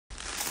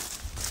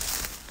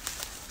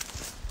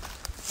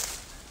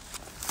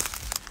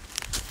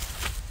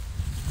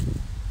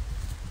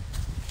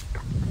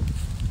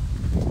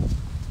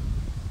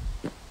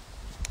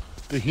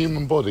the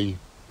human body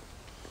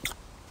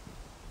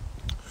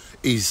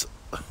is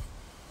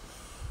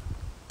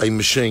a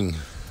machine,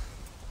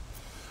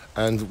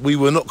 and we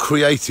were not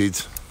created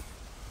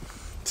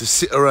to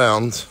sit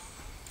around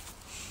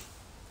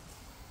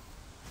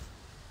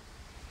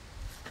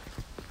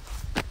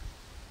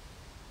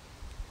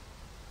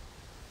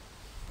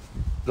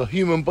the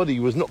human body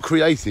was not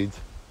created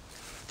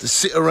to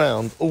sit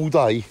around all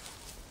day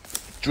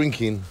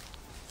drinking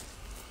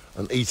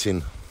and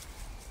eating.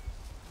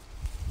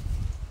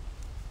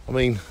 I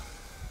mean,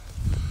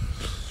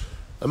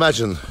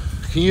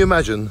 can you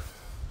imagine,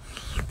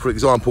 for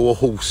example, a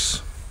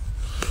horse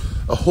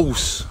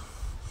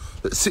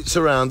that sits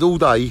around all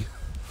day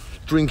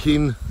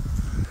drinking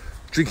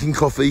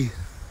coffee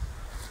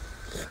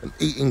and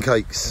eating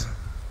cakes?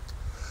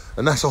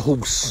 And that's a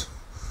horse.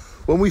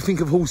 When we think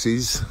of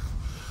horses,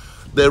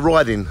 they're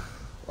riding.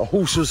 A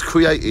horse was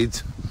created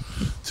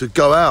to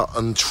go out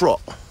and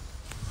trot.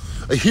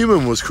 A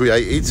human was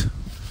created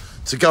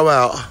to go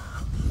out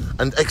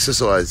and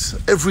exercise.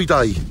 Every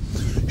day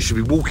you should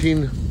be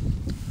walking.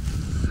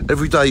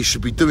 Every day you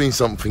should be doing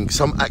something,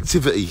 some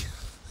activity.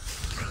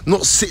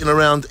 Not sitting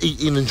around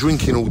eating and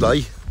drinking all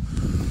day.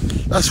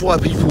 That's why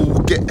people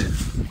get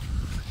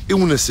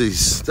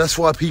illnesses. That's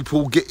why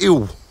people get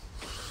ill,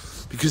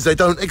 because they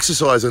don't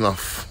exercise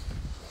enough.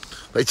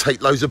 They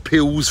take loads of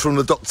pills from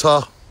the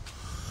doctor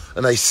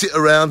and they sit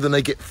around and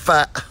they get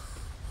fat.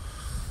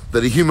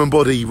 That a human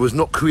body was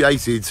not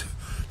created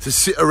to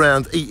sit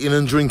around eating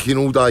and drinking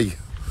all day.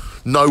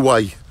 No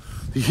way.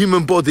 The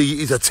human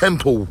body is a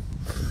temple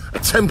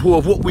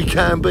of what we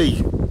can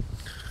be.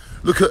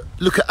 Look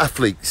at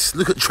athletes,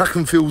 look at track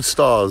and field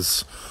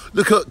stars,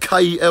 look at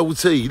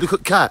KLT, look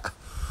at Kat,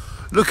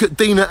 look at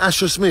Dina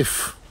Asher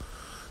Smith.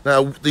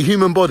 Now, the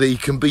human body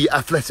can be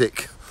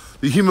athletic.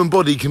 The human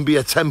body can be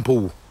a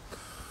temple,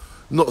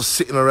 not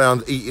sitting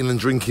around eating and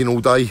drinking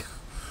all day.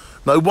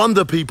 No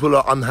wonder people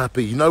are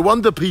unhappy. No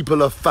wonder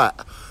people are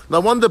fat. No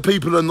wonder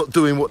people are not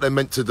doing what they're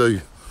meant to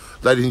do.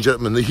 Ladies and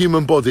gentlemen, the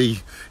human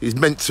body is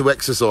meant to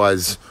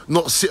exercise,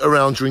 not sit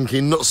around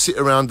drinking, not sit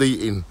around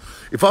eating.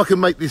 If I can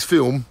make this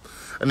film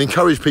and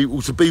encourage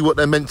people to be what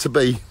they're meant to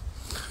be,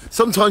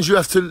 sometimes you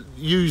have to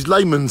use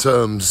layman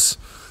terms.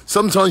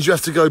 Sometimes you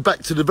have to go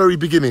back to the very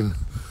beginning.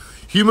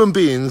 Human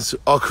beings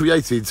are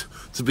created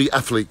to be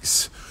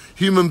athletes.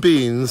 Human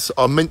beings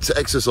are meant to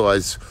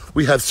exercise.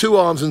 We have 2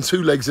 arms and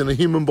 2 legs in a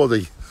human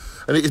body,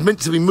 and it is meant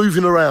to be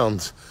moving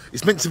around.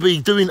 It's meant to be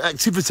doing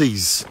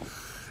activities.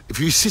 If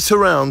you sit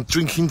around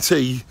drinking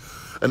tea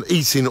and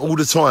eating all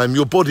the time,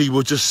 your body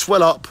will just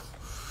swell up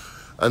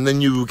and then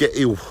you will get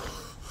ill.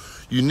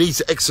 You need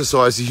to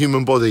exercise the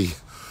human body.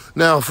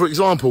 Now, for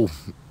example,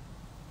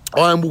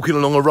 I am walking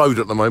along a road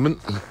at the moment.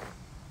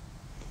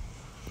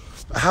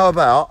 How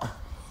about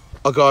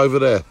I go over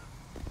there?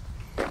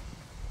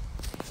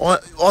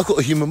 I've got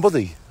a human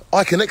body.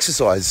 I can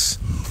exercise.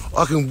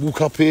 I can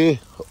walk up here,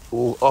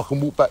 or I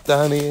can walk back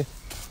down here,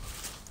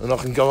 and I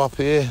can go up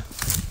here.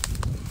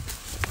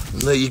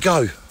 And there you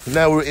go.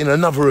 Now we're in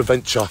another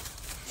adventure.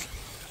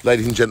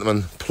 Ladies and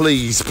gentlemen,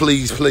 please,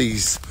 please,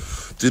 please,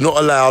 do not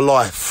allow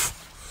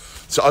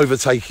life to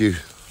overtake you.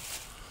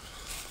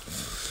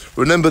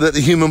 Remember that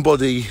the human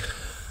body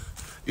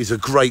is a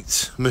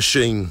great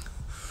machine,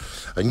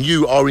 and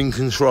you are in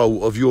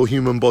control of your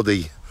human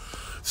body.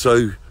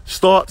 So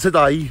start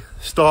today,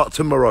 start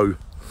tomorrow,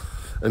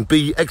 and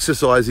be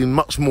exercising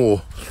much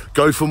more.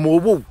 Go for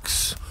more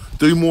walks,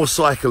 do more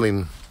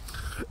cycling,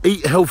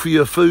 eat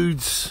healthier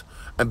foods,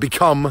 and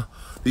become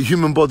the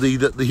human body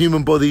that the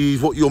human body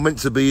is what you're meant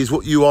to be, is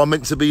what you are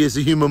meant to be as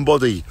a human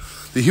body.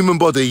 The human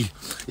body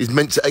is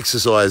meant to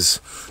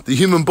exercise. The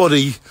human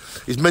body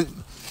is meant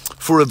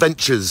for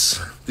adventures.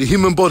 The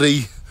human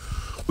body,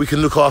 we can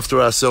look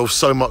after ourselves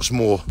so much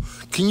more.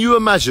 Can you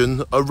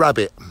imagine a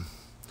rabbit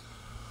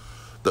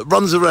that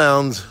runs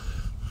around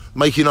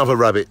making other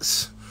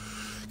rabbits?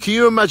 Can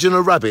you imagine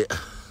a rabbit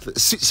that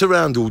sits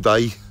around all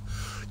day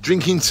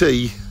drinking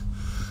tea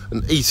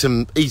and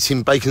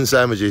eating bacon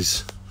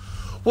sandwiches?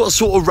 What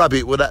sort of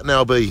rabbit would that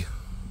now be?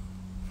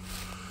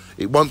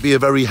 It won't be a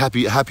very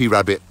happy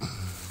rabbit.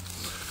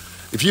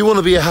 If you want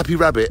to be a happy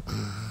rabbit,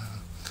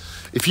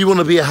 if you want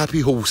to be a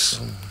happy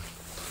horse,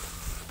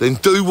 then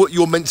do what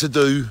you're meant to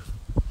do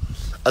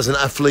as an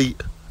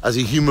athlete, as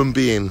a human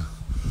being.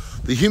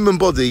 The human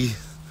body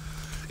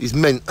is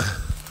meant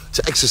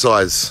to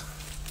exercise.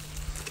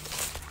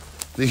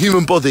 The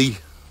human body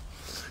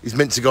is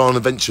meant to go on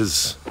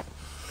adventures.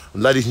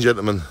 And ladies and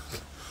gentlemen,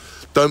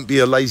 don't be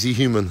a lazy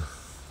human.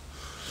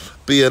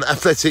 Be an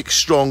athletic,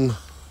 strong,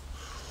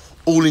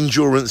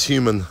 all-endurance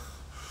human.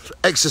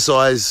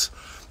 Exercise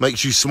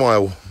makes you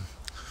smile.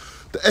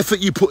 The effort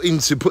you put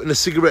into putting a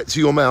cigarette to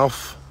your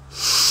mouth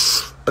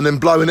and then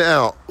blowing it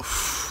out,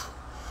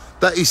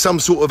 that is some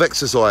sort of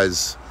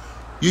exercise.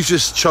 You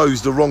just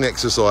chose the wrong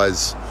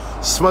exercise.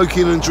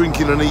 Smoking and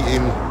drinking and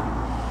eating,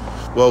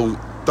 well,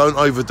 don't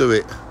overdo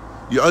it.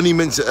 You're only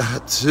meant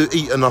to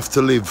eat enough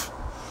to live,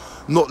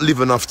 not live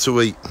enough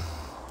to eat.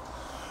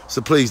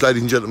 So please,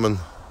 ladies and gentlemen,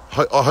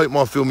 I hope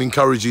my film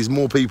encourages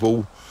more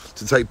people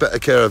to take better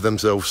care of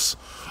themselves.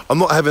 I'm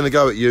not having a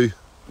go at you.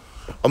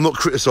 I'm not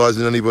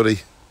criticising anybody.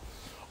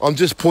 I'm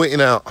just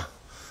pointing out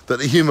that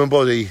the human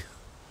body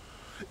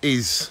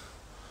is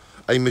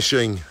a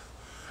machine.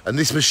 And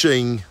this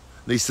machine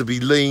needs to be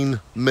lean,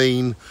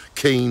 mean,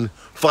 keen,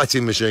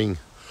 fighting machine.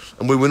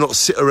 And we will not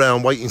sit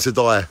around waiting to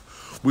die.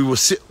 We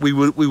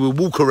will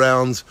walk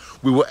around,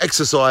 we will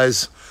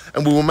exercise,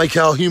 and we will make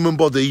our human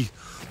body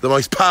the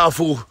most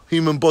powerful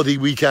human body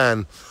we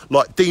can,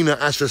 like Dina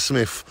Asher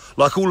Smith,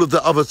 like all of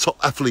the other top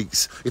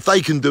athletes. If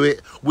they can do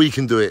it, we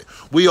can do it.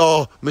 We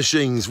are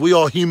machines, we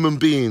are human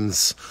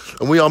beings,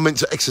 and we are meant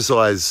to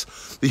exercise.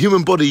 The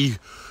human body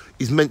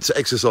is meant to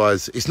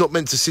exercise. It's not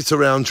meant to sit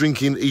around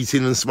drinking,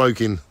 eating and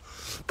smoking.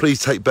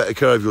 Please take better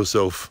care of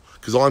yourself,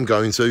 because I'm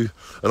going to,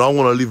 and I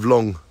want to live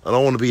long, and I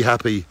want to be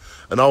happy,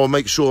 and I will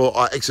make sure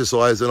I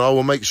exercise, and I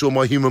will make sure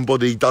my human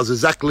body does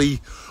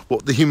exactly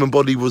what the human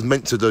body was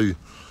meant to do.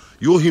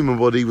 Your human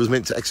body was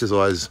meant to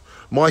exercise.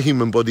 My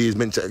human body is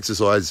meant to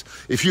exercise.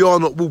 If you are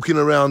not walking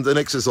around and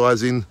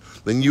exercising,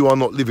 then you are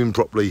not living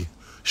properly.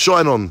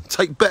 Shine on.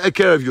 Take better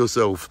care of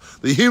yourself.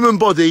 The human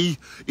body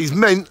is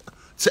meant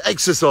to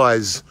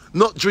exercise,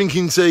 not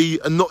drinking tea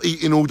and not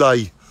eating all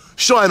day.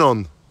 Shine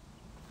on.